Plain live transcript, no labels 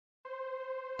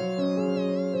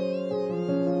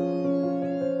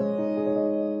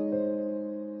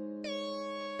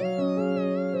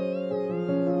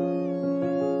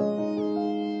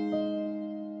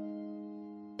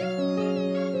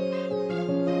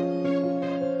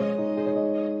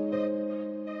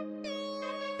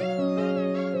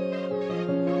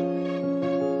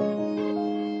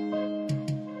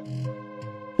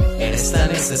Eres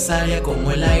tan necesaria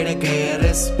como el aire que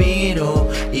respiro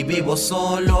y vivo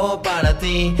solo para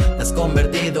ti. Te has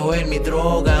convertido en mi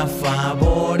droga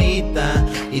favorita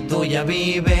y tú ya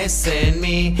vives en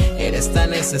mí. Eres tan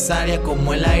necesaria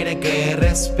como el aire que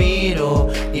respiro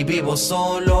y vivo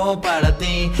solo para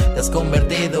ti. Te has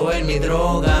convertido en mi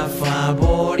droga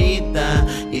favorita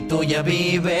y tú ya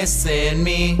vives en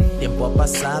mí. Tiempo ha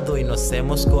pasado y nos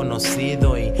hemos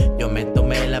conocido y yo me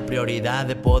tomé la prioridad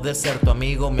de poder ser tu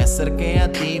amigo. Me acerqué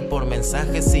a ti por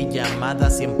mensajes y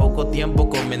llamadas y en poco tiempo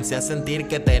comencé a sentir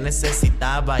que te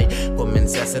necesitaba y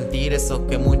comencé a sentir eso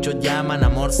que muchos llaman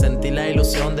amor. Sentí la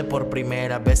ilusión de por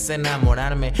primera vez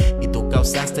enamorarme y tú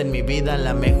causaste en mi vida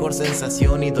la mejor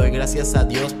sensación y doy gracias a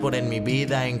Dios por en mi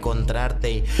vida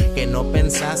encontrarte y que no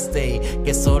pensaste y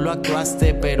que solo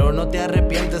actuaste, pero no te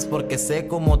arrepientes porque sé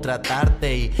cómo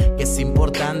tratarte y que es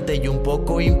importante y un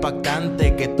poco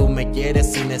impactante que tú me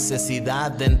quieres sin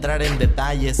necesidad de entrar en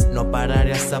detalles. No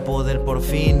pararé hasta poder por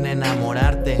fin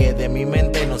enamorarte, que de mi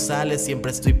mente no sale,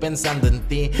 siempre estoy pensando en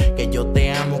ti, que yo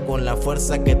te amo con la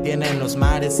fuerza que tienen los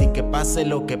mares y que pase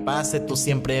lo que pase, tú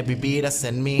siempre vivirás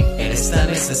en mí. Eres tan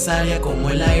necesaria como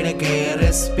el aire que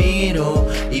respiro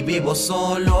y vivo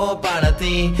solo para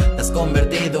ti. Te has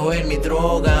convertido en mi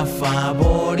droga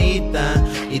favorita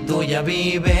y tú ya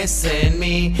vives en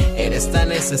mí. Eres tan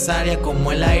necesaria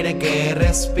como el aire que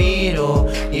respiro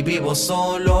y vivo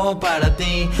solo para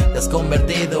ti. Te has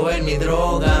convertido en mi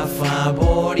droga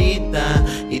favorita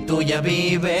y tú ya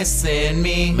vives en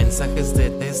mí. Mensajes de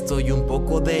texto y un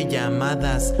poco de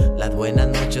llamadas, las buenas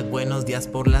noches, buenos días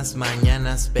por las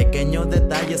mañanas, pequeños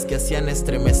detalles que hacían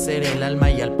estremecer el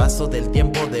alma y al paso del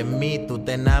tiempo de mí tú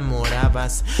te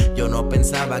enamorabas. Yo no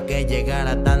pensaba que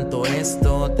llegara tanto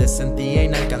esto, te sentía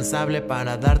inalcanzable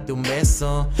para darte un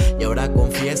beso y ahora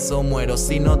confieso, muero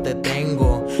si no te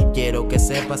tengo. Quiero que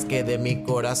sepas que de mi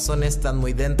corazón estás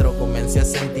muy dentro. Comencé a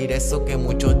sentir eso que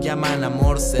muchos llaman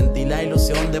amor, sentí la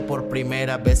ilusión de por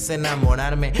primera vez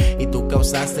enamorarme y tú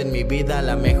causaste en mi vida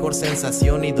la mejor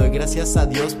sensación y doy gracias a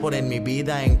Dios por en mi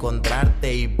vida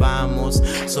encontrarte. Y vamos,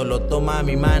 solo toma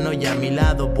mi mano y a mi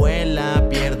lado vuela,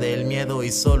 pierde el miedo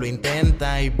y solo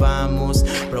intenta. Y vamos,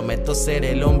 prometo ser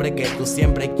el hombre que tú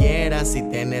siempre quieras y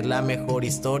tener la mejor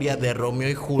historia de Romeo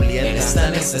y Julieta. Eres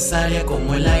tan necesaria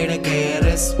como el aire que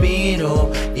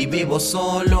respiro y vivo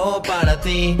solo para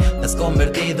ti. Te has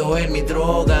convertido en mi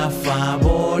droga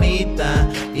favorita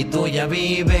y tú ya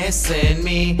vives en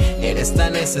mí. Eres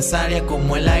tan necesaria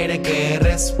como el aire que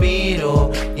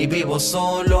respiro y vivo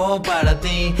solo para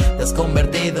ti. Te has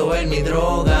convertido en mi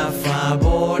droga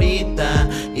favorita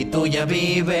y tú ya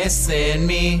vives en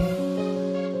mí.